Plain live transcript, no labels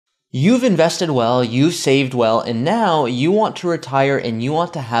You've invested well, you've saved well, and now you want to retire and you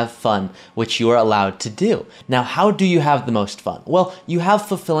want to have fun, which you are allowed to do. Now, how do you have the most fun? Well, you have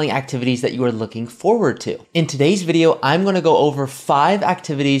fulfilling activities that you are looking forward to. In today's video, I'm going to go over 5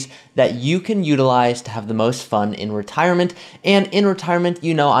 activities that you can utilize to have the most fun in retirement. And in retirement,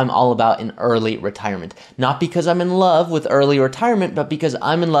 you know I'm all about an early retirement. Not because I'm in love with early retirement, but because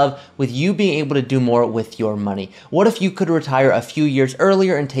I'm in love with you being able to do more with your money. What if you could retire a few years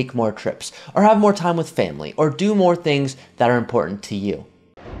earlier and take more trips, or have more time with family, or do more things that are important to you?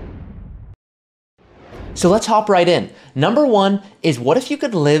 So let's hop right in. Number 1 is, what if you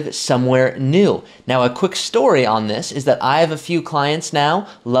could live somewhere new? Now, a quick story on this is that I have a few clients now,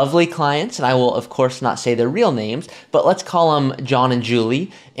 lovely clients, and I will of course not say their real names, but let's call them John and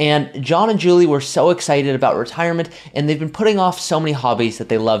Julie. And John and Julie were so excited about retirement, and they've been putting off so many hobbies that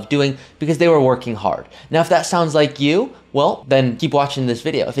they love doing because they were working hard. Now, if that sounds like you, well, then keep watching this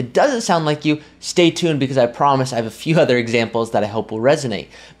video. If it doesn't sound like you, stay tuned because I promise I have a few other examples that I hope will resonate.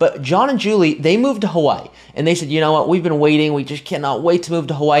 But John and Julie, they moved to Hawaii, and they said, you know what, we've been waiting, we just cannot wait to move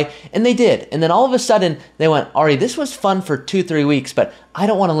to Hawaii, and they did. And then all of a sudden, they went, Ari, this was fun for 2-3 weeks, but I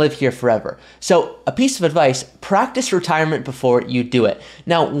don't want to live here forever. So a piece of advice, practice retirement before you do it.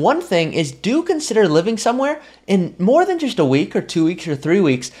 Now, one thing is, do consider living somewhere in more than just a week or 2 weeks or 3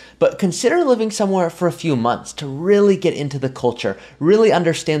 weeks, but consider living somewhere for a few months to really get into the culture, really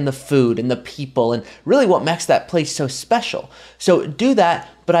understand the food and the people and really what makes that place so special. So do that.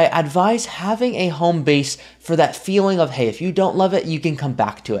 But I advise having a home base for that feeling of, hey, if you don't love it, you can come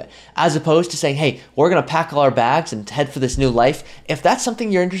back to it. As opposed to saying, hey, we're going to pack all our bags and head for this new life. If that's something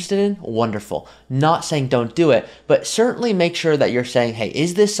you're interested in, wonderful. Not saying don't do it, but certainly make sure that you're saying, hey,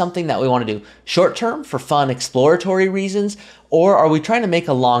 is this something that we want to do short term for fun, exploratory reasons? Or are we trying to make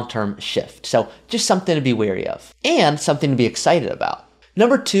a long-term shift? So just something to be wary of and something to be excited about.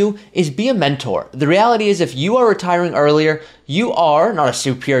 Number 2 is be a mentor. The reality is, if you are retiring earlier, you are not a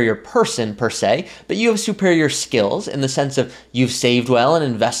superior person per se, but you have superior skills in the sense of you've saved well and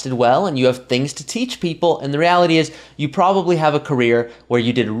invested well, and you have things to teach people. And the reality is, you probably have a career where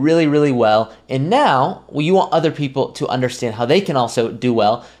you did really, really well. And now you want other people to understand how they can also do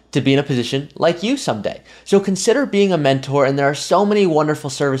well to be in a position like you someday. So consider being a mentor, and there are so many wonderful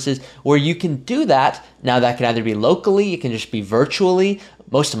services where you can do that. Now, that can either be locally, it can just be virtually.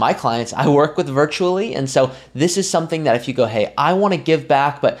 Most of my clients I work with virtually, and so this is something that if you go, hey, I want to give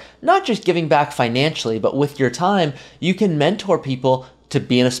back, but not just giving back financially, but with your time, you can mentor people to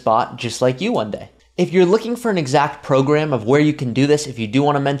be in a spot just like you one day. If you're looking for an exact program of where you can do this, if you do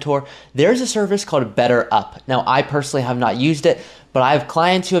want to mentor, there's a service called BetterUp. Now, I personally have not used it, but I have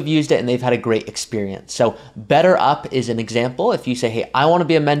clients who have used it and they've had a great experience. So BetterUp is an example. If you say, hey, I want to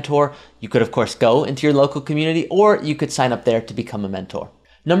be a mentor, you could of course go into your local community, or you could sign up there to become a mentor.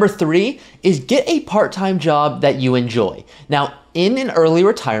 Number 3 is get a part-time job that you enjoy. Now, in an early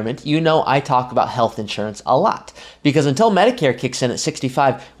retirement, you know I talk about health insurance a lot because until Medicare kicks in at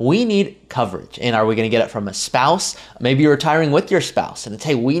 65, we need coverage. And are we going to get it from a spouse? Maybe you're retiring with your spouse and it's,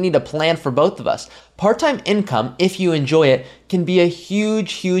 hey, we need a plan for both of us. Part-time income, if you enjoy it, can be a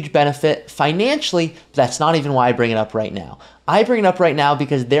huge, huge benefit financially, but that's not even why I bring it up right now. I bring it up right now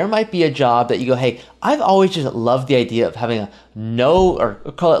because there might be a job that you go, hey, I've always just loved the idea of having a no, or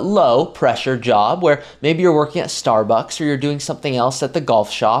call it low pressure job where maybe you're working at Starbucks or you're doing something else at the golf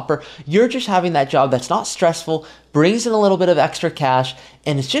shop, or you're just having that job that's not stressful, brings in a little bit of extra cash,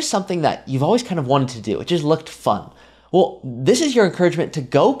 and it's just something that you've always kind of wanted to do. It just looked fun. Well, this is your encouragement to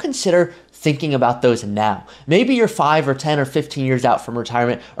go consider thinking about those now. Maybe you're 5 or 10 or 15 years out from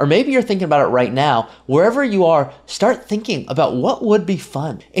retirement, or maybe you're thinking about it right now. Wherever you are, start thinking about what would be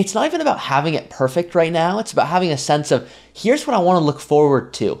fun. It's not even about having it perfect right now. It's about having a sense of, here's what I want to look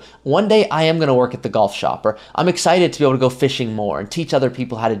forward to. One day I am going to work at the golf shop, or I'm excited to be able to go fishing more and teach other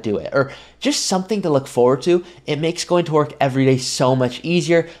people how to do it, or just something to look forward to. It makes going to work every day so much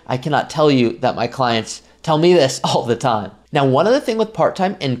easier. I cannot tell you that my clients tell me this all the time. Now, one other thing with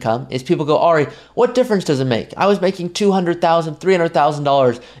part-time income is people go, Ari, what difference does it make? I was making $200,000,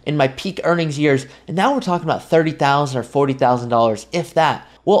 $300,000 in my peak earnings years, and now we're talking about $30,000 or $40,000, if that.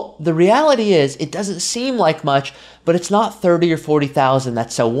 Well, the reality is it doesn't seem like much, but it's not 30 or 40,000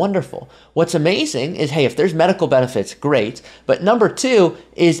 that's so wonderful. What's amazing is, hey, if there's medical benefits, great. But number 2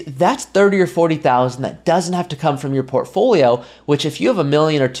 is that's 30 or 40,000 that doesn't have to come from your portfolio, which if you have $1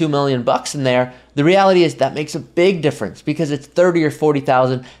 million or $2 million in there, the reality is that makes a big difference because it's 30 or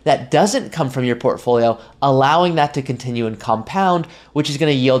 40,000 that doesn't come from your portfolio, allowing that to continue and compound, which is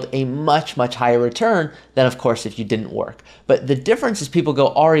going to yield a much, much higher return than, of course, if you didn't work. But the difference is people go,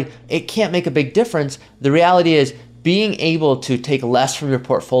 Ari, it can't make a big difference. The reality is being able to take less from your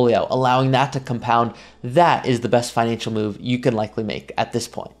portfolio, allowing that to compound, that is the best financial move you can likely make at this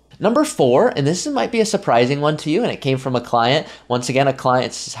point. Number 4, and this might be a surprising one to you, and it came from a client. Once again, a client,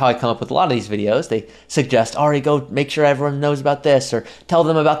 this is how I come up with a lot of these videos. They suggest, Ari, go make sure everyone knows about this, or tell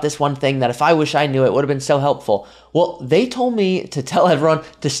them about this one thing that if I wish I knew, it would have been so helpful. Well, they told me to tell everyone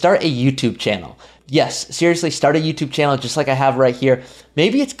to start a YouTube channel. Yes, seriously, start a YouTube channel just like I have right here.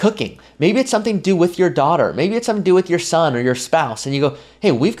 Maybe it's cooking. Maybe it's something to do with your daughter. Maybe it's something to do with your son or your spouse. And you go,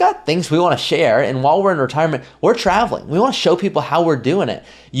 hey, we've got things we want to share. And while we're in retirement, we're traveling. We want to show people how we're doing it.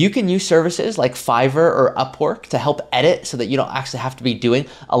 You can use services like Fiverr or Upwork to help edit so that you don't actually have to be doing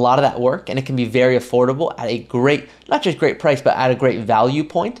a lot of that work. And it can be very affordable at a great, not just great price, but at a great value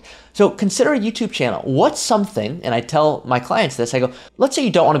point. So consider a YouTube channel. What's something, and I tell my clients this, I go, let's say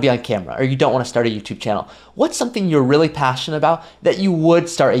you don't want to be on camera or you don't want to start a YouTube channel. What's something you're really passionate about that you would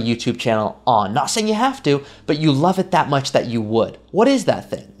start a YouTube channel on? Not saying you have to, but you love it that much that you would. What is that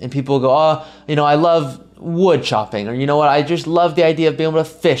thing? And people go, oh, I love wood chopping, or you know what, I just love the idea of being able to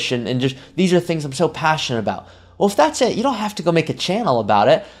fish and just, these are things I'm so passionate about. Well, if that's it, you don't have to go make a channel about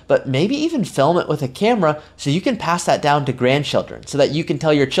it, but maybe even film it with a camera so you can pass that down to grandchildren so that you can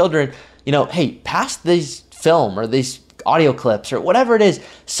tell your children, hey, pass these film or these audio clips or whatever it is,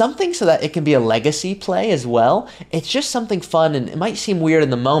 something so that it can be a legacy play as well. It's just something fun, and it might seem weird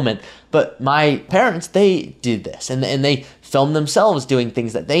in the moment, but my parents, they did this and they film themselves doing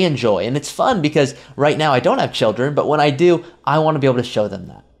things that they enjoy. And it's fun because right now I don't have children, but when I do, I want to be able to show them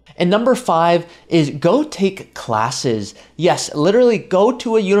that. And number 5 is go take classes. Yes, literally go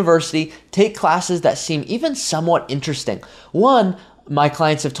to a university, take classes that seem even somewhat interesting. One, my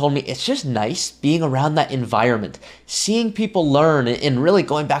clients have told me it's just nice being around that environment, seeing people learn, and really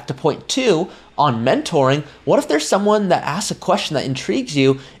going back to point 2 on mentoring. What if there's someone that asks a question that intrigues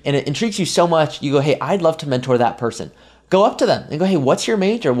you, and it intrigues you so much, you go, hey, I'd love to mentor that person. Go up to them and go, hey, what's your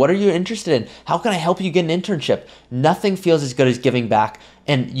major? What are you interested in? How can I help you get an internship? Nothing feels as good as giving back.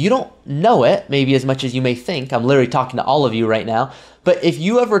 And you don't know it maybe as much as you may think. I'm literally talking to all of you right now. But if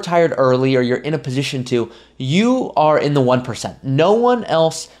you have retired early or you're in a position to, you are in the 1%. No one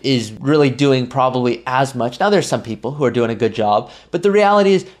else is really doing probably as much. Now, there's some people who are doing a good job, but the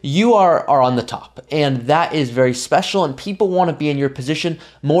reality is you are on the top. And that is very special, and people want to be in your position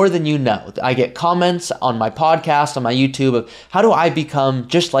more than you know. I get comments on my podcast, on my YouTube of how do I become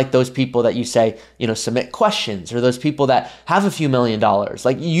just like those people that you say, submit questions, or those people that have a few $1 million.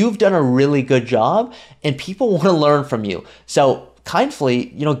 Like, you've done a really good job and people want to learn from you. So kindly,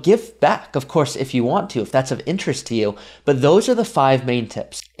 give back, of course, if you want to, if that's of interest to you. But those are the 5 main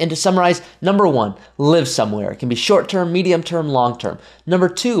tips. And to summarize, number 1, live somewhere. It can be short-term, medium-term, long-term. Number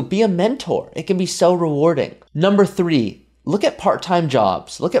 2, be a mentor. It can be so rewarding. Number 3, look at part-time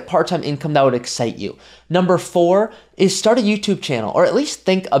jobs. Look at part-time income that would excite you. Number 4 is start a YouTube channel, or at least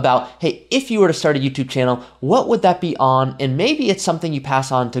think about, hey, if you were to start a YouTube channel, what would that be on? And maybe it's something you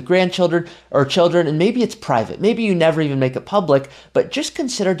pass on to grandchildren or children, and maybe it's private. Maybe you never even make it public, but just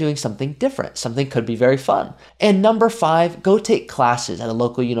consider doing something different. Something could be very fun. And number 5, go take classes at a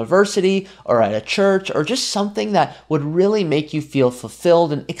local university or at a church, or just something that would really make you feel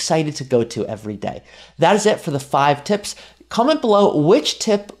fulfilled and excited to go to every day. That is it for the 5 tips. Comment below which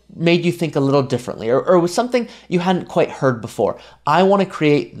tip made you think a little differently, or was something you hadn't quite heard before. I want to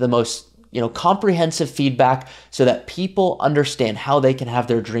create the most comprehensive feedback so that people understand how they can have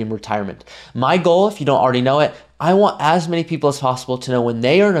their dream retirement. My goal, if you don't already know it, I want as many people as possible to know when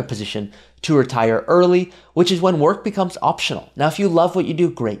they are in a position to retire early, which is when work becomes optional. Now, if you love what you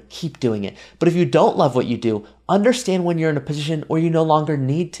do, great, keep doing it. But if you don't love what you do, understand when you're in a position where you no longer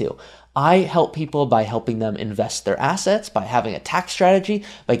need to. I help people by helping them invest their assets, by having a tax strategy,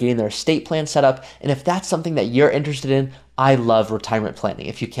 by getting their estate plan set up. And if that's something that you're interested in, I love retirement planning.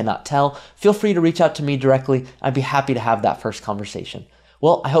 If you cannot tell, feel free to reach out to me directly. I'd be happy to have that first conversation.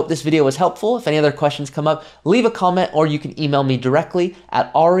 Well, I hope this video was helpful. If any other questions come up, leave a comment, or you can email me directly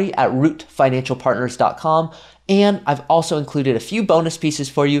at ari@rootfinancialpartners.com. And I've also included a few bonus pieces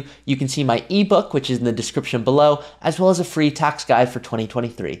for you. You can see my ebook, which is in the description below, as well as a free tax guide for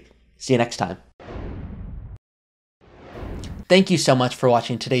 2023. See you next time. Thank you so much for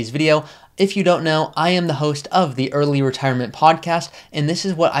watching today's video. If you don't know, I am the host of the Early Retirement Podcast, and this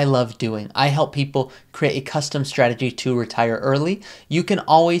is what I love doing. I help people create a custom strategy to retire early. You can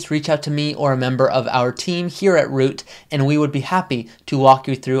always reach out to me or a member of our team here at Root, and we would be happy to walk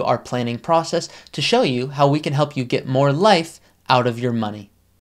you through our planning process to show you how we can help you get more life out of your money.